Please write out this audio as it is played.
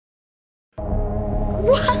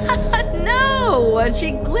what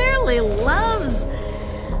she clearly loves.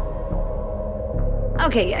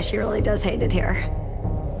 Okay, yeah, she really does hate it here.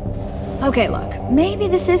 Okay, look, maybe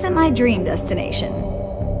this isn't my dream destination.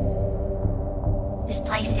 This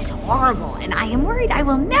place is horrible, and I am worried I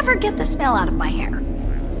will never get the smell out of my hair.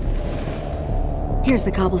 Here's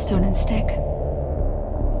the cobblestone and stick.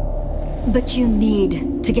 But you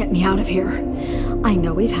need to get me out of here. I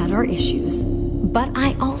know we've had our issues, but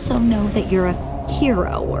I also know that you're a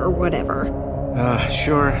hero or whatever.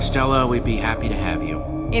 Sure, Stella, we'd be happy to have you.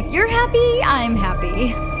 If you're happy, I'm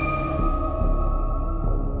happy.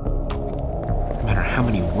 No matter how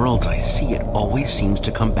many worlds I see, it always seems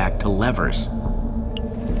to come back to levers.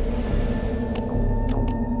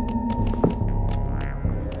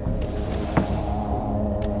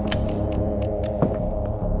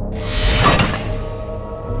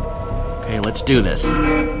 Okay, let's do this.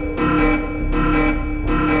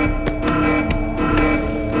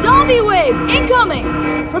 Zombie wave incoming!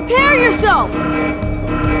 Prepare yourself!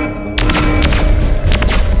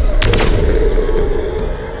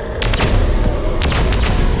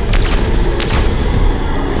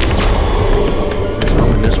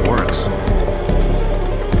 Hoping this works.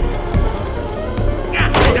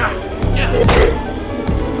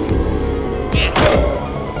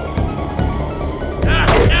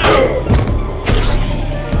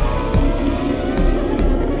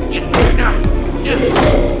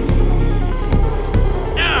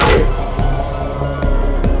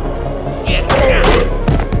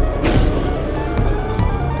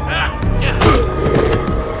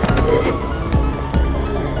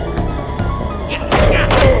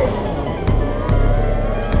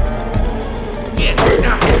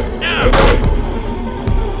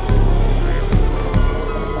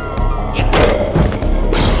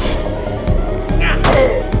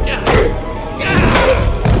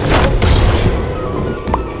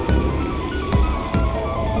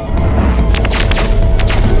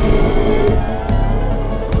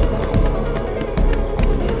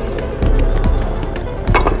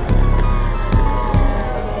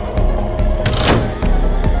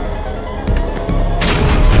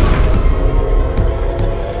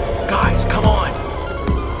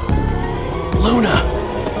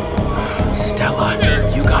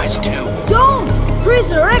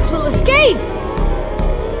 Prisoner X will escape!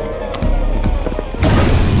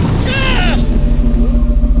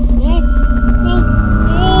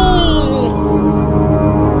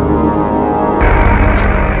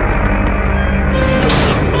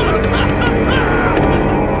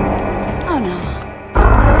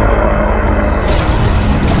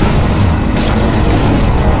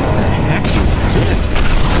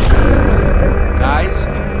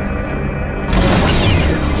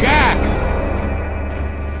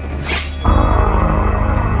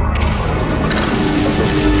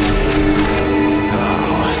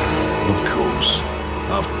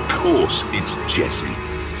 It's Jesse.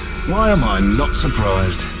 Why am I not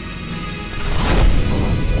surprised?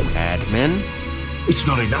 Admin? It's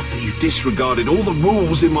not enough that you disregarded all the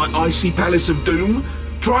rules in my icy palace of doom,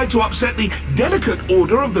 tried to upset the delicate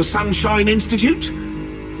order of the Sunshine Institute.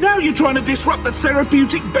 Now you're trying to disrupt the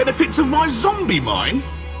therapeutic benefits of my zombie mine?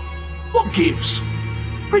 What gives?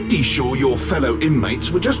 Pretty sure your fellow inmates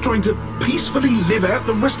were just trying to peacefully live out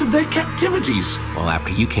the rest of their captivities. Well,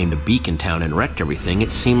 after you came to Beacon Town and wrecked everything,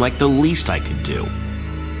 it seemed like the least I could do.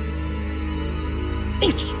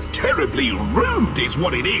 It's terribly rude, is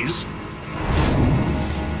what it is.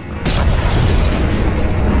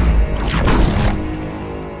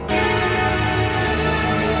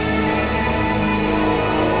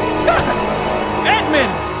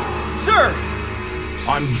 Admin! Sir!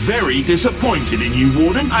 I'm very disappointed in you,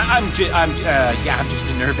 Warden. I'm just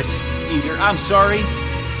a nervous eater. I'm sorry.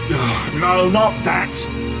 No, not that.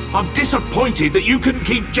 I'm disappointed that you couldn't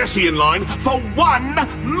keep Jesse in line for one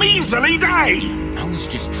measly day. I was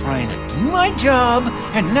just trying to do my job,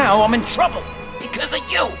 and now I'm in trouble because of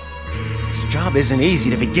you. This job isn't easy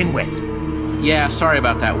to begin with. Yeah, sorry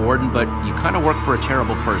about that, Warden, but you kind of work for a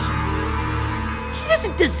terrible person. He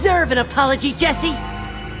doesn't deserve an apology, Jesse.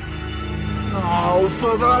 Oh,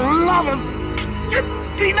 for the love of...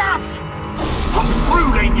 Enough! I'm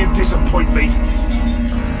through letting you disappoint me.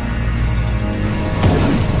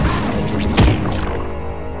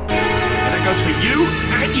 And that goes for you,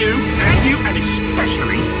 and you, and you, and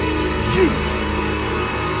especially you.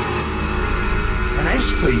 And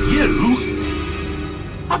as for you,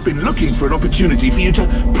 I've been looking for an opportunity for you to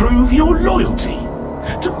prove your loyalty,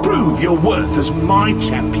 to prove your worth as my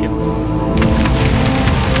champion.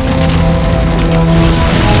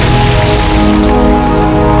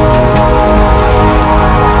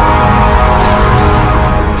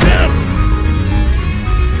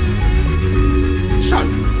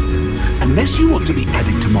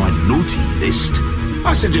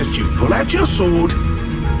 suggest you pull out your sword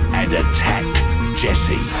and attack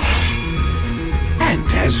Jesse. And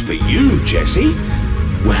as for you, Jesse,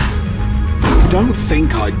 well, don't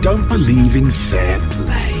think I don't believe in fair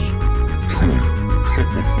play.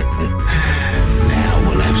 Now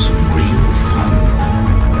we'll have some real fun.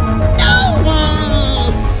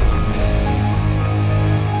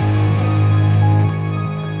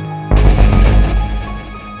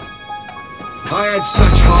 I had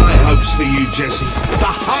such high hopes for you, Jesse. The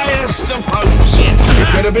highest of hopes. You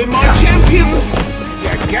could have been my champion.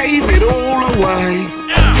 You gave it all away.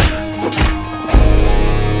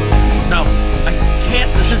 No, I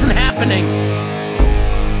can't. This isn't happening.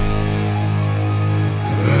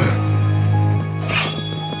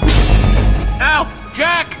 Ow!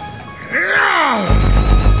 Jack!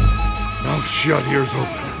 Mouth shut, ears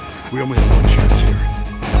open. We only have one chance here.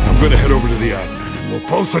 I'm gonna head over to the admin and we'll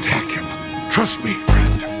both attack him. Trust me,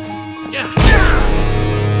 friend. Yeah.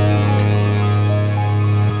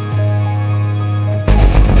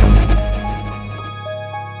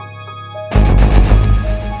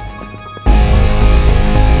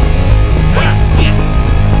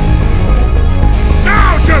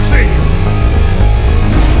 Now, Jesse!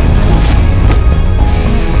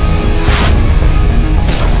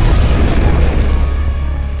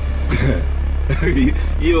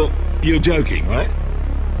 You're joking, right?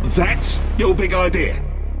 That's your big idea?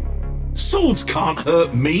 Swords can't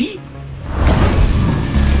hurt me.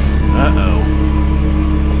 Uh-oh.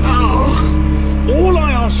 Oh, all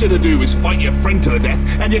I asked you to do is fight your friend to the death,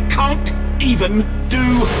 and you can't even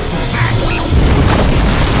do that.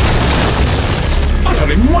 I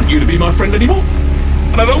don't even want you to be my friend anymore.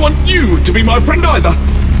 And I don't want you to be my friend either.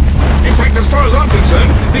 In fact, as far as I'm concerned,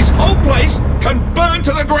 this whole place can burn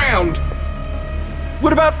to the ground.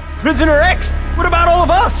 What about Prisoner X? What about all of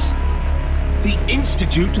us? The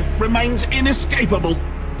Institute remains inescapable.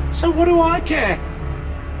 So what do I care?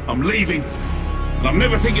 I'm leaving. And I'm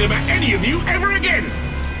never thinking about any of you ever again.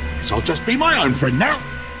 Guess I'll just be my own friend now.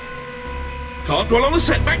 Can't dwell on the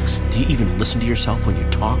setbacks. Do you even listen to yourself when you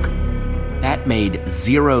talk? That made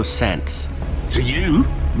 0 sense. To you,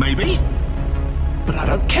 maybe. But I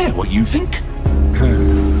don't care what you think.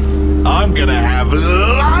 I'm gonna have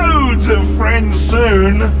loads of friends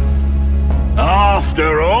soon.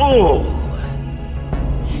 After all.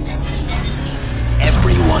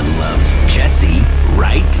 Everyone loves Jesse,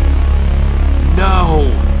 right? No.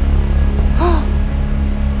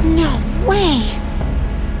 No way!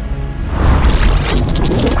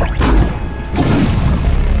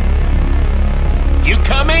 You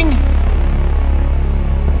coming?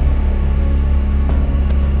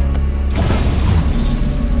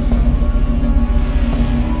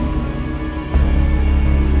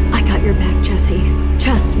 I got your back, Jesse.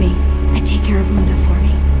 Trust me. I take care of Luna for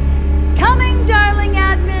me. Coming, darling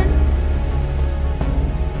admin.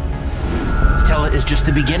 Stella is just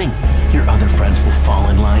the beginning. Your other friends will fall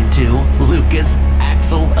in line too. Lucas,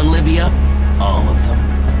 Axel, Olivia, all of them.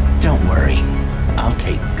 Don't worry. I'll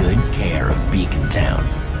take good care of Beacon Town.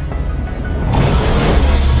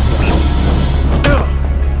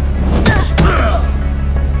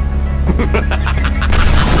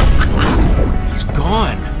 He's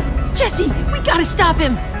gone. Jesse, we gotta stop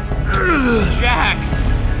him! Jack!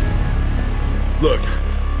 Look,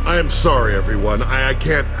 I am sorry, everyone. I'm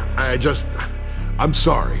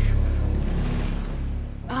sorry.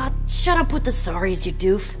 Shut up with the sorries, you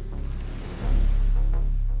doof.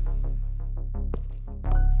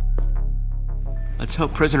 Let's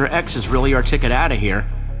hope Prisoner X is really our ticket out of here.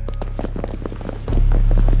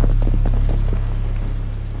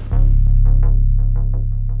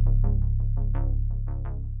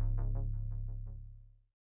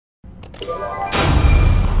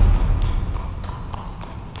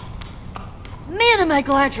 Man, am I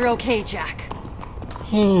glad you're okay, Jack.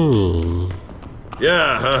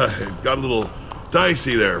 Yeah, it got a little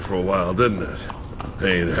dicey there for a while, didn't it?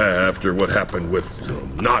 Hey, after what happened with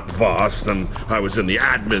not Voss, then I was in the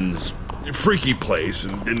admin's freaky place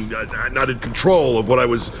and not in control of what I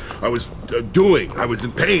was doing. I was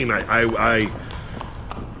in pain. I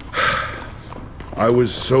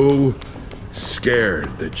was so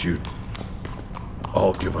scared that you'd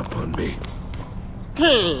all give up on me.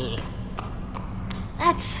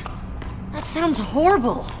 That sounds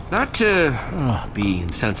horrible. Not to be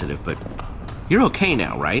insensitive, but you're okay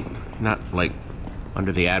now, right? Not, like,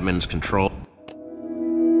 under the admin's control?